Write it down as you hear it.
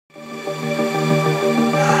Hello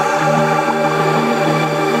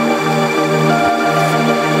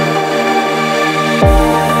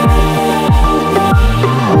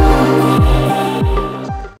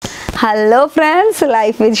friends,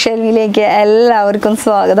 Life with Shelviയിലേക്ക് എല്ലാവർക്കും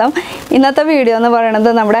സ്വാഗതം. ഇന്നത്തെ വീഡിയോ എന്ന് പറയുന്നത്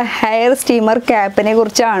നമ്മുടെ ഹെയർ സ്റ്റീമർ ക്യാപ്പിനെ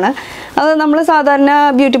കുറിച്ചാണ്. അത് നമ്മൾ സാധാരണ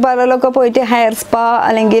ബ്യൂട്ടി പാർലറിലൊക്കെ പോയിട്ട് ഹെയർ സ്പാ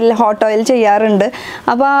അല്ലെങ്കിൽ ഹോട്ടോയിൽ ചെയ്യാറുണ്ട്.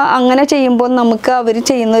 അപ്പോൾ അങ്ങനെ ചെയ്യുമ്പോൾ നമുക്ക് അവർ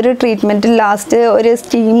ചെയ്യുന്ന ഒരു ട്രീറ്റ്മെൻറ്റ് ലാസ്റ്റ് ഒരു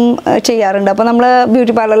സ്റ്റീം ചെയ്യാറുണ്ട്. അപ്പോൾ നമ്മൾ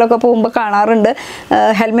ബ്യൂട്ടി പാർലറിലൊക്കെ പോകുമ്പോൾ കാണാറുണ്ട്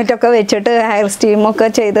ഹെൽമെറ്റൊക്കെ വെച്ചിട്ട് ഹെയർ സ്റ്റീമൊക്കെ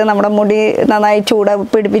ചെയ്ത് നമ്മുടെ മുടി നന്നായി ചൂട്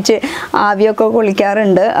പിടിപ്പിച്ച് ആവിയൊക്കെ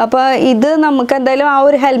കൊള്ളിക്കാറുണ്ട്. അപ്പോൾ ഇത് നമുക്ക് എന്തായാലും ആ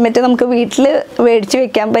ഒരു ഹെൽമെറ്റ് നമുക്ക് വീട്ടിൽ മേടിച്ച്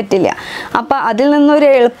വെക്കാൻ പറ്റില്ല. അപ്പോൾ അതിൽ നിന്നൊരു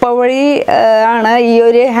എളുപ്പവഴി ആണ് ഈ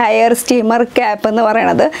ഒരു ഹെയർ സ്റ്റീമർ ക്യാപ്പ് എന്ന്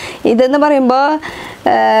പറയുന്നത്. ഇതെന്ന് പറയുമ്പോൾ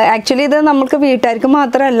ആക്ച്വലി ഇത് നമുക്ക് വീട്ടുകാർക്ക്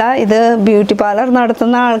മാത്രമല്ല, ഇത് ബ്യൂട്ടി പാർലർ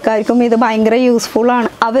നടത്തുന്ന ആൾക്കാർക്കും ഇത് ഭയങ്കര യൂസ്ഫുൾ ആണ്.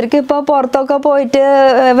 അവർക്ക് ഇപ്പോൾ പുറത്തൊക്കെ പോയിട്ട്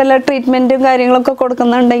വല്ല ട്രീറ്റ്മെൻറ്റും കാര്യങ്ങളൊക്കെ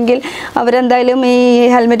കൊടുക്കുന്നുണ്ടെങ്കിൽ അവരെന്തായാലും ഈ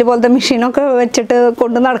ഹെൽമെറ്റ് പോലത്തെ മെഷീനൊക്കെ വെച്ചിട്ട്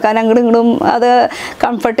കൊണ്ട് നടക്കാൻ അങ്ങോട്ടും ഇങ്ങോട്ടും അത്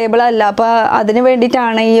കംഫർട്ടബിൾ അല്ല. അപ്പോൾ അതിന്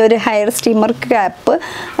വേണ്ടിയിട്ടാണ് ഈ ഒരു ഹെയർ സ്റ്റീമർ ക്യാപ്പ്.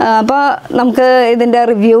 അപ്പോൾ നമുക്ക് ഇതിൻ്റെ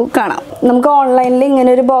റിവ്യൂ കാണാം. നമുക്ക് ഓൺലൈനിൽ ഇങ്ങനെ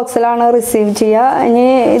ഒരു ബോക്സിലാണ് റിസീവ് ചെയ്യുക. ഇനി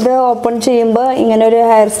ഇത് ഓപ്പൺ ചെയ്യുമ്പോൾ ഇങ്ങനെ ഒരു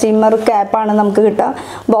ഹെയർ സ്റ്റീമർ ക്യാപ്പാണ് നമുക്ക് കിട്ടുക.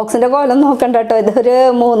 ബോക്സിൻ്റെ കൊല്ലം നോക്കണ്ട കേട്ടോ, ഇതൊരു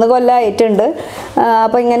 3 കൊല്ലമായിട്ടുണ്ട്.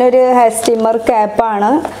 അപ്പോൾ ഇങ്ങനെ ഒരു ഹെയർ സ്റ്റീമർ ക്യാപ്പാണ്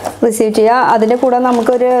റിസീവ് ചെയ്യുക. അതിൻ്റെ കൂടെ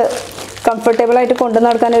നമുക്കൊരു കംഫർട്ടബിളായിട്ട് കൊണ്ടു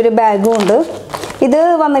നടക്കാൻ ഒരു ബാഗും ഉണ്ട്. ഇത്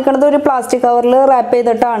വന്നിരിക്കുന്നത് ഒരു പ്ലാസ്റ്റിക് കവറിൽ റാപ്പ്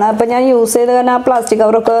ചെയ്തിട്ടാണ്. അപ്പോൾ ഞാൻ യൂസ് ചെയ്ത് കാരണം ആ പ്ലാസ്റ്റിക്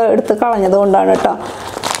കവറൊക്കെ എടുത്ത് കളഞ്ഞത് കൊണ്ടാണ് കേട്ടോ.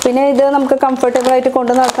 പിന്നെ ഇത് നമുക്ക് കംഫർട്ടബിളായിട്ട്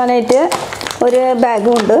കൊണ്ടു നടക്കാനായിട്ട് ഒരു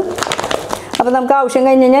ബാഗും ഉണ്ട്. അപ്പോൾ നമുക്ക് ആവശ്യം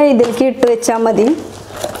കഴിഞ്ഞ് കഴിഞ്ഞാൽ ഇതിലേക്ക് ഇട്ട് വെച്ചാൽ മതി.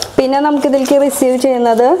 പിന്നെ നമുക്കിതിലേക്ക് റിസീവ്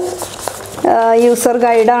ചെയ്യുന്നത് യൂസർ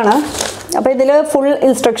ഗൈഡാണ്. അപ്പോൾ ഇതിൽ ഫുൾ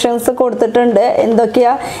ഇൻസ്ട്രക്ഷൻസ് കൊടുത്തിട്ടുണ്ട്,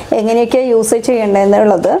 എങ്ങനെയൊക്കെയാണ് യൂസ്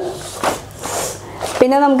ചെയ്യേണ്ടതെന്നുള്ളത്.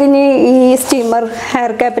 പിന്നെ നമുക്കിനി ഈ സ്റ്റീമർ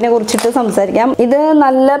ഹെയർ ക്യാപ്പിനെ കുറിച്ചിട്ട് സംസാരിക്കാം. ഇത്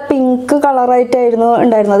നല്ല പിങ്ക് കളറായിട്ടായിരുന്നു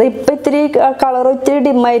ഉണ്ടായിരുന്നത്. ഇപ്പം ഇത്തിരി കളർ ഇത്തിരി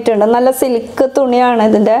ഡിമ്മായിട്ടുണ്ട്. നല്ല സിൽക്ക് തുണിയാണ്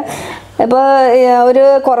ഇതിൻ്റെ. ഇപ്പോൾ ഒരു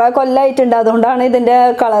കുറേ കൊല്ലമായിട്ടുണ്ട്, അതുകൊണ്ടാണ് ഇതിൻ്റെ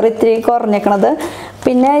കളർ ഇത്തിരി കുറഞ്ഞേക്കണത്.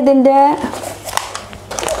 പിന്നെ ഇതിൻ്റെ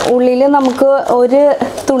ഉള്ളിൽ നമുക്ക് ഒരു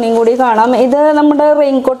തുണിയും കൂടി കാണാം. ഇത് നമ്മുടെ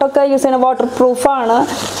റെയിൻകോട്ടൊക്കെ യൂസ് ചെയ്യുന്ന വാട്ടർ പ്രൂഫാണ്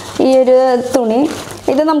ഈ ഒരു തുണി.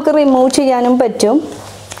 ഇത് നമുക്ക് റിമൂവ് ചെയ്യാനും പറ്റും.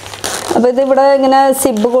 അപ്പോൾ ഇതിവിടെ ഇങ്ങനെ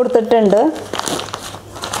സിബ് കൊടുത്തിട്ടുണ്ട്.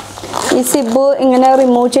 ഈ സിബ് ഇങ്ങനെ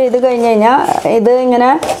റിമൂവ് ചെയ്ത് കഴിഞ്ഞ് കഴിഞ്ഞാൽ ഇത് ഇങ്ങനെ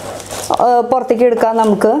പുറത്തേക്ക് എടുക്കാം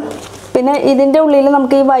നമുക്ക്. പിന്നെ ഇതിൻ്റെ ഉള്ളിൽ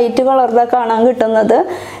നമുക്ക് ഈ വൈറ്റ് കളറിൽ കാണാൻ കിട്ടുന്നത്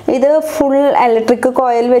ഇത് ഫുൾ ഇലക്ട്രിക്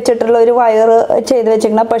കോയിൽ വെച്ചിട്ടുള്ള ഒരു വയർ ചെയ്ത്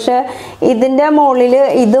വെച്ചിരിക്കണം. പക്ഷേ ഇതിൻ്റെ മുകളിൽ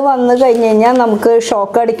ഇത് വന്നു കഴിഞ്ഞ് കഴിഞ്ഞാൽ നമുക്ക്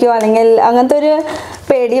ഷോക്ക് അടിക്കുകയോ അല്ലെങ്കിൽ അങ്ങനത്തെ ഒരു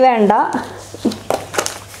പേടി വേണ്ട.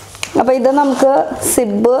 അപ്പോൾ ഇത് നമുക്ക്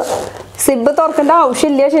സിബ് തുറക്കേണ്ട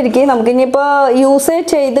ആവശ്യമില്ല ശരിക്കും. നമുക്കിനിയിപ്പോൾ യൂസ്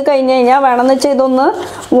ചെയ്ത് കഴിഞ്ഞ് കഴിഞ്ഞാൽ വേണമെന്ന് വെച്ചാൽ ഇതൊന്ന്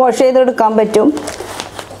വാഷ് ചെയ്തെടുക്കാൻ പറ്റും.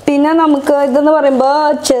 പിന്നെ നമുക്ക് ഇതെന്ന് പറയുമ്പോൾ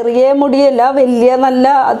ചെറിയ മുടിയല്ല, നല്ല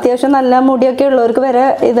അത്യാവശ്യം നല്ല മുടിയൊക്കെ ഉള്ളവർക്ക് വരെ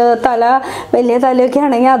ഇത് വലിയ തലയൊക്കെ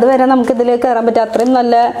ആണെങ്കിൽ അത് വരെ നമുക്കിതിൽ കയറാൻ പറ്റും. അത്രയും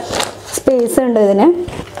നല്ല സ്പേസ് ഉണ്ട് ഇതിന്.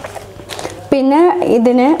 പിന്നെ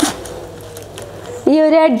ഇതിന് ഈ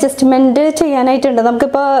ഒരു അഡ്ജസ്റ്റ്മെൻറ്റ് ചെയ്യാനായിട്ടുണ്ട്.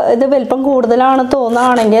 നമുക്കിപ്പോൾ ഇത് വലിപ്പം കൂടുതലാണ്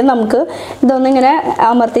തോന്നുകയാണെങ്കിൽ നമുക്ക് ഇതൊന്നിങ്ങനെ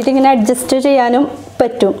അമർത്തിയിട്ട് ഇങ്ങനെ അഡ്ജസ്റ്റ് ചെയ്യാനും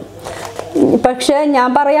പറ്റും. പക്ഷേ ഞാൻ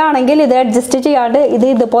പറയുകയാണെങ്കിൽ ഇത് അഡ്ജസ്റ്റ് ചെയ്യാണ്ട്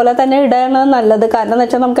ഇതുപോലെ തന്നെ ഇടാണ് നല്ലത്. കാരണം എന്ന്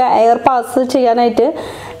വെച്ചാൽ നമുക്ക് എയർ പാസ് ചെയ്യാനായിട്ട്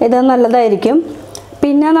ഇത് നല്ലതായിരിക്കും.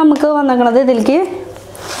 പിന്നെ നമുക്ക് വന്നിരിക്കുന്നത് ഇതിലേക്ക്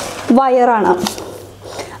വയറാണ്.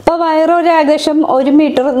 അപ്പോൾ വയർ ഒരു ഏകദേശം 1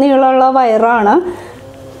 മീറ്റർ നീളമുള്ള വയറാണ്.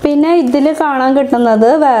 പിന്നെ ഇതിൽ കാണാൻ കിട്ടുന്നത്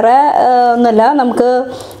വേറെ ഒന്നുമില്ല, നമുക്ക്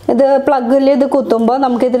ഇത് പ്ലഗിൽ ഇത് കുത്തുമ്പോൾ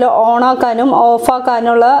നമുക്കിതിൽ ഓണാക്കാനും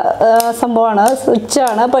ഓഫാക്കാനുള്ള സംഭവമാണ്,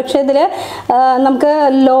 സ്വിച്ചാണ്. പക്ഷേ ഇതിൽ നമുക്ക്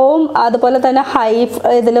ലോവും അതുപോലെ തന്നെ ഹൈ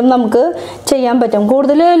ഇതിലും നമുക്ക് ചെയ്യാൻ പറ്റും.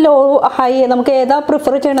 കൂടുതൽ ലോ ഹൈ നമുക്ക് ഏതാ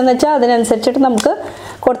പ്രിഫർ ചെയ്യണമെന്ന് വെച്ചാൽ അതിനനുസരിച്ചിട്ട് നമുക്ക്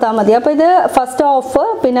കൊടുത്താൽ മതി. അപ്പോൾ ഇത് ഫസ്റ്റ് ഓഫ്,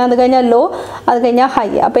 പിന്നെ അത് കഴിഞ്ഞാൽ ലോ, അത് കഴിഞ്ഞാൽ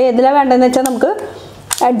ഹൈ. അപ്പോൾ ഏതിലാണ് വേണ്ടതെന്ന് വെച്ചാൽ നമുക്ക്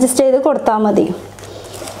അഡ്ജസ്റ്റ് ചെയ്ത് കൊടുത്താൽ മതി.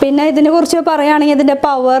 പിന്നെ ഇതിനെക്കുറിച്ച് പറയുകയാണെങ്കിൽ ഇതിൻ്റെ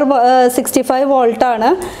പവർ 65 വോൾട്ടാണ്.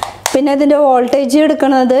 പിന്നെ ഇതിൻ്റെ വോൾട്ടേജ്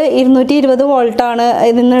എടുക്കുന്നത് 220 വോൾട്ടാണ്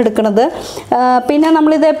ഇതിന്ന് എടുക്കുന്നത്. പിന്നെ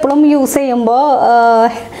നമ്മളിത് എപ്പോഴും യൂസ് ചെയ്യുമ്പോൾ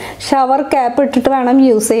ഷവർ ക്യാപ്പ് ഇട്ടിട്ട് വേണം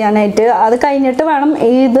യൂസ് ചെയ്യാനായിട്ട്. അത് കഴിഞ്ഞിട്ട് വേണം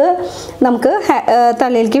ഇത് നമുക്ക്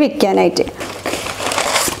തലയിലേക്ക് വെക്കാനായിട്ട്.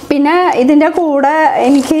 പിന്നെ ഇതിൻ്റെ കൂടെ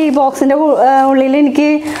എനിക്ക് ഈ ബോക്സിൻ്റെ ഉള്ളിൽ എനിക്ക്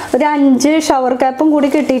ഒരു 5 ഷവർ ക്യാപ്പും കൂടി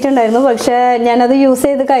കിട്ടിയിട്ടുണ്ടായിരുന്നു. പക്ഷേ ഞാനത് യൂസ്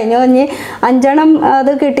ചെയ്ത് കഴിഞ്ഞു. 5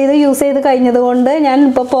 അത് കിട്ടിയത് യൂസ് ചെയ്ത് കഴിഞ്ഞതുകൊണ്ട് ഞാൻ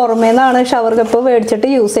ഇപ്പോൾ പുറമേ നിന്നാണ് ഷവർ ക്യാപ്പ് മേടിച്ചിട്ട്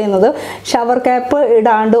യൂസ് ചെയ്യുന്നത്. ഷവർ ക്യാപ്പ്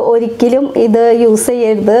ഇടാണ്ട് ഒരിക്കലും ഇത് യൂസ്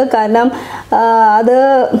ചെയ്യരുത്. കാരണം അത്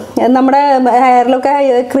നമ്മുടെ ഹെയറിലൊക്കെ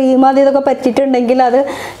ക്രീം ഇതൊക്കെ പറ്റിയിട്ടുണ്ടെങ്കിൽ അത്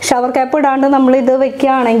ഷവർ ക്യാപ്പ് ഇടാണ്ട് നമ്മളിത്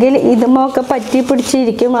വെക്കുകയാണെങ്കിൽ ഇതുമൊക്കെ പറ്റി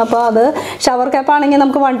പിടിച്ചിരിക്കും. അപ്പോൾ അത് ഷവർ ക്യാപ്പ് ആണെങ്കിൽ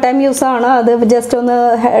നമുക്ക് 1 ടൈം യൂസ് ആണ്. അത് ജസ്റ്റ് ഒന്ന്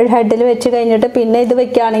ഹെഡിൽ വെച്ച് കഴിഞ്ഞിട്ട് പിന്നെ ഇത്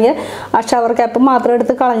വെക്കുകയാണെങ്കിൽ ആ ഷവർ ക്യാപ്പ് മാത്രം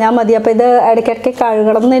എടുത്ത് കളഞ്ഞാൽ മതി. അപ്പോൾ ഇത് ഇടയ്ക്കിടയ്ക്ക്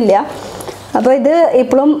കഴുകണമെന്നില്ല. അപ്പോൾ ഇത്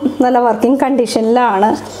ഇപ്പോഴും നല്ല വർക്കിംഗ്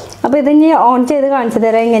കണ്ടീഷനിലാണ്. അപ്പോൾ ഇതിനി ഓൺ ചെയ്ത് കാണിച്ചു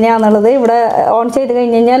തരാം എങ്ങനെയാണെന്നുള്ളത്. ഇവിടെ ഓൺ ചെയ്ത്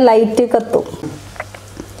കഴിഞ്ഞ് കഴിഞ്ഞാൽ ലൈറ്റ് കത്തും.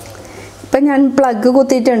 ഇപ്പം ഞാൻ പ്ലഗ്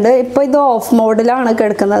കുത്തിയിട്ടുണ്ട്. ഇപ്പോൾ ഇത് ഓഫ് മോഡിലാണ്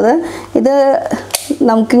കിടക്കുന്നത്. ഇത്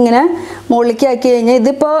നമുക്കിങ്ങനെ മുകളിലേക്ക് ആക്കി കഴിഞ്ഞാൽ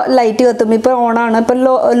ഇതിപ്പോൾ ലൈറ്റ് കത്തും. ഇപ്പോൾ ഓണാണ്. ഇപ്പോൾ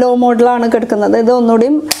ലോ മോഡിലാണ് കിടക്കുന്നത്. ഇത്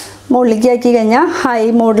ഒന്നുകൂടിയും മുകളിലേക്ക് ആക്കി കഴിഞ്ഞാൽ ഹൈ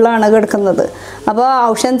മോഡിലാണ് കിടക്കുന്നത്. അപ്പോൾ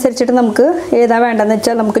ആവശ്യം അനുസരിച്ചിട്ട് നമുക്ക് ഏതാ വേണ്ടതെന്ന്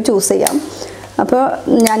വെച്ചാൽ നമുക്ക് ചൂസ് ചെയ്യാം. അപ്പോൾ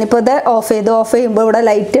ഞാനിപ്പോൾ ഇത് ഓഫ് ചെയ്യുമ്പോൾ ഇവിടെ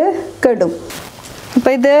ലൈറ്റ് കെടും.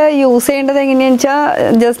 അപ്പോൾ ഇത് യൂസ് ചെയ്യേണ്ടത് എങ്ങനെയാണെന്ന്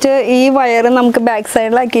വെച്ചാൽ ജസ്റ്റ് ഈ വയർ നമുക്ക് ബാക്ക്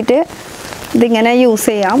സൈഡിലാക്കിയിട്ട് ഇതിങ്ങനെ യൂസ്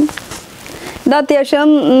ചെയ്യാം. ഇത് അത്യാവശ്യം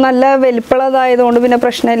നല്ല വലിപ്പമുള്ളതായതുകൊണ്ട് പിന്നെ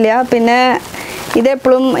പ്രശ്നമില്ല. പിന്നെ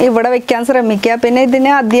ഇതെപ്പോഴും ഇവിടെ വെക്കാൻ ശ്രമിക്കുക. പിന്നെ ഇതിന്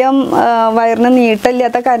അധികം വയറിന്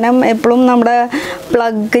നീട്ടമില്ലാത്ത കാരണം എപ്പോഴും നമ്മുടെ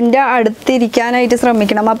പ്ലഗിൻ്റെ അടുത്തിരിക്കാനായിട്ട്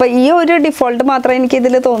ശ്രമിക്കണം. അപ്പോൾ ഈ ഒരു ഡിഫോൾട്ട് മാത്രമേ എനിക്ക്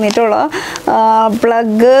ഇതിൽ തോന്നിയിട്ടുള്ളൂ.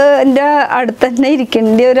 പ്ലഗിൻ്റെ അടുത്ത് തന്നെ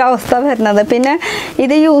ഇരിക്കേണ്ട ഒരു അവസ്ഥ വരുന്നത്. പിന്നെ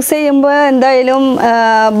ഇത് യൂസ് ചെയ്യുമ്പോൾ എന്തായാലും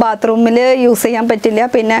ബാത്റൂമിൽ യൂസ് ചെയ്യാൻ പറ്റില്ല.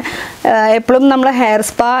 പിന്നെ എപ്പോഴും നമ്മൾ ഹെയർ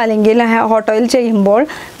സ്പാ അല്ലെങ്കിൽ ഹോട്ടോയിൽ ചെയ്യുമ്പോൾ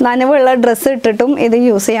നനവുള്ള ഡ്രസ്സ് ഇട്ടിട്ടും ഇത്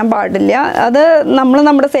യൂസ് ചെയ്യാൻ പാടില്ല. അത്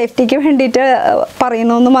നമ്മുടെ സേഫ്റ്റിക്ക് വേണ്ടിയിട്ട്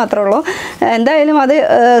പറയുന്നതെന്ന് മാത്രമേ ഉള്ളൂ. എന്തായാലും അത്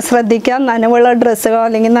ശ്രദ്ധിക്കാം. നനവുള്ള ഡ്രസ്സുകളോ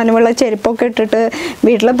അല്ലെങ്കിൽ നനവുള്ള ചെരുപ്പൊക്കെ ഇട്ടിട്ട്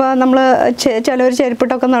വീട്ടിലിപ്പോൾ നമ്മൾ ചിലവർ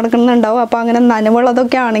ചെരുപ്പിട്ടൊക്കെ നടക്കുന്നുണ്ടാവും. അപ്പോൾ അങ്ങനെ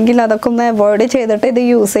നനവുള്ളതൊക്കെ ആണെങ്കിൽ അതൊക്കെ ഒന്ന് അവോയ്ഡ് ചെയ്തിട്ട് ഇത്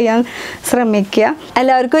യൂസ് ചെയ്യാൻ ശ്രമിക്കുക.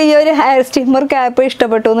 എല്ലാവർക്കും ഈ ഒരു ഹെയർ സ്റ്റീമർ ക്യാപ്പ്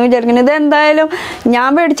ഇഷ്ടപ്പെട്ടു എന്ന് വിചാരിക്കുന്നു. ഇത് എന്തായാലും ഞാൻ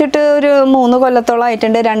മേടിച്ചിട്ട് ഒരു 3 കൊല്ലത്തോളം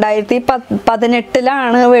ആയിട്ടുണ്ട്.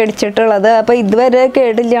 2018 മേടിച്ചിട്ടുള്ളത്. അപ്പോൾ ഇതുവരെ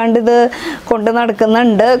കേടില്ലാണ്ട് ഇത് കൊണ്ട്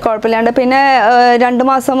നടക്കുന്നുണ്ട്, കുഴപ്പമില്ലാണ്ട്. പിന്നെ 2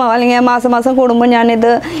 മാസം അല്ലെങ്കിൽ മാസം കൂടുമ്പോൾ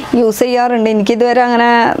ഞാനിത് യൂസ് ചെയ്യാറുണ്ട്. എനിക്കിതുവരെ അങ്ങനെ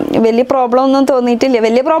വലിയ പ്രോബ്ലം ഒന്നും തോന്നിയിട്ടില്ല.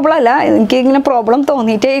 വലിയ പ്രോബ്ലം അല്ല, എനിക്കിങ്ങനെ പ്രോബ്ലം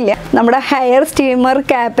തോന്നിയിട്ടേ ഇല്ല. നമ്മുടെ ഹെയർ സ്റ്റീമർ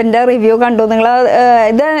ക്യാപ്പിൻ്റെ റിവ്യൂ കണ്ടു നിങ്ങൾ.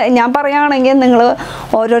 ഇത് ഞാൻ പറയുകയാണെങ്കിൽ നിങ്ങൾ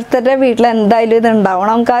ഓരോരുത്തരുടെ വീട്ടിൽ എന്തായാലും ഇത്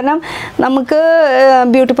ഉണ്ടാവണം. കാരണം നമുക്ക്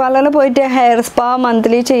ബ്യൂട്ടി പാർലറിൽ പോയിട്ട് ഹെയർ സ്പാ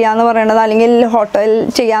മന്ത്ലി ചെയ്യാന്ന് പറയുന്നത് അല്ലെങ്കിൽ ഹോട്ടൽ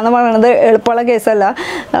ചെയ്യാന്ന് പറയുന്നത് എളുപ്പമുള്ള കേസല്ല.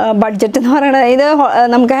 ബഡ്ജറ്റ് എന്ന് പറയുന്നത് ഇത്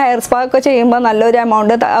നമുക്ക് ഹെയർ സ്പാ ഒക്കെ ചെയ്യുമ്പോൾ നല്ലൊരു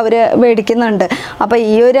എമൗണ്ട് അവർ മേടിക്കുന്നുണ്ട്. അപ്പോൾ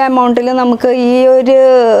ഈ ഒരു എമൗണ്ടിൽ നമുക്ക് ഈ ഒരു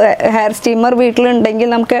ഹെയർ സ്റ്റീമർ വീട്ടിലുണ്ടെങ്കിൽ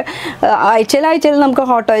നമുക്ക് ആഴ്ചയിൽ നമുക്ക്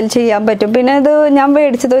ഹോട്ടോയിൽ ചെയ്യാൻ പറ്റും. പിന്നെ ഇത് ഞാൻ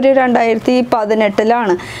മേടിച്ചത് ഒരു 2018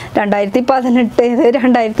 2018 ഇത്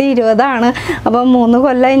 2020 അപ്പോൾ 3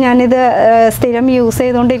 കൊല്ലമായി ഞാനിത് സ്ഥിരം യൂസ്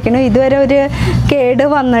ചെയ്തുകൊണ്ടിരിക്കുന്നു. ഇതുവരെ ഒരു കേട്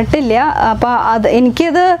വന്നിട്ടില്ല. അപ്പോൾ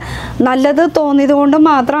എനിക്കിത് നല്ലത് തോന്നിയത് കൊണ്ട്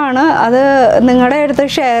മാത്രമാണ് അത് നിങ്ങളുടെ അടുത്ത്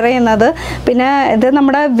ഷെയർ ചെയ്യുന്നത്. പിന്നെ ഇത്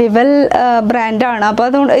നമ്മുടെ വിവൽ ബ്രാൻഡാണ്. അപ്പോൾ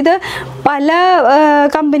അതുകൊണ്ട് ഇത് പല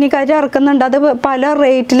കമ്പനിക്കാർ ഇറക്കുന്നുണ്ട്. അത് പല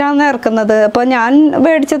റേറ്റിലാണ് ഇറക്കുന്നത്. അപ്പോൾ ഞാൻ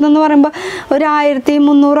മേടിച്ചതെന്ന് പറയുമ്പോൾ ഒരു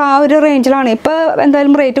 1300 ആ ഒരു റേഞ്ചിലാണ്. ഇപ്പോൾ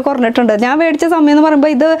എന്തായാലും റേറ്റ് കുറഞ്ഞിട്ടുണ്ട്. ഞാൻ മേടിച്ച സമയം എന്ന്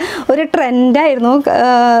പറയുമ്പോൾ ഇത് ഒരു ട്രെൻഡായിരുന്നു.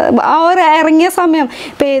 ആ ഒരു ഇറങ്ങിയ സമയം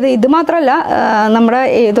ഇപ്പോൾ ഇത് മാത്രമല്ല, നമ്മുടെ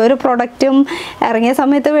ഏതൊരു പ്രൊഡക്റ്റും ഇറങ്ങിയ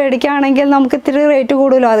സമയത്ത് മേടിക്കുകയാണെങ്കിൽ നമുക്ക് ഇത്തിരി റേറ്റ്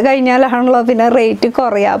കൂടുമല്ലോ. അത് കഴിഞ്ഞാലാണല്ലോ പിന്നെ റേറ്റ്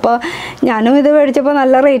കുറയുക. അപ്പോൾ ഞാനും ഇത് മേടിച്ചപ്പോൾ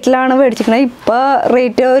നല്ല റേറ്റിലാണ് മേടിച്ചിരിക്കുന്നത്. ഇപ്പോൾ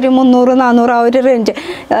റേറ്റ് ഒരു 300-400 ആ ഒരു റേഞ്ച്.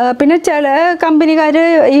 പിന്നെ ചില കമ്പനിക്കാർ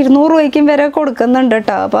 200 രൂപയ്ക്കും വരെ കൊടുക്കുന്നുണ്ട്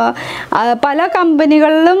കേട്ടോ. അപ്പോൾ പല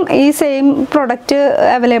കമ്പനികളിലും ഈ സെയിം പ്രൊഡക്റ്റ്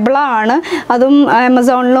അവൈലബിൾ ആണ്. അതും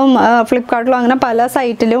ആമസോണിലും ഫ്ലിപ്കാർട്ടിലും അങ്ങനെ പല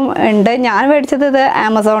സൈറ്റിലും ഉണ്ട്. ഞാൻ മേടിച്ചത് ഇത്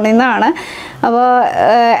ആമസോണിൽ നിന്നാണ്. അപ്പോൾ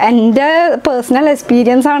എൻ്റെ പേഴ്സണൽ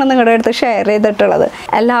എക്സ്പീരിയൻസ് ആണ് നിങ്ങളുടെ അടുത്ത് ഷെയർ ചെയ്തിട്ടുള്ളത്.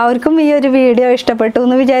 എല്ലാവർക്കും ഈ ഒരു വീഡിയോ ഇഷ്ടപ്പെട്ടു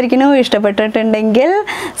എന്ന് വിചാരിക്കുന്നു. ഇഷ്ടപ്പെട്ടിട്ടുണ്ടെങ്കിൽ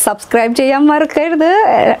സബ്സ്ക്രൈബ് ചെയ്യാൻ മറക്കരുത്.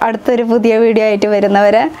 അടുത്തൊരു പുതിയ വീഡിയോ ആയിട്ട്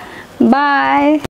വരുന്നവരെ ബൈ.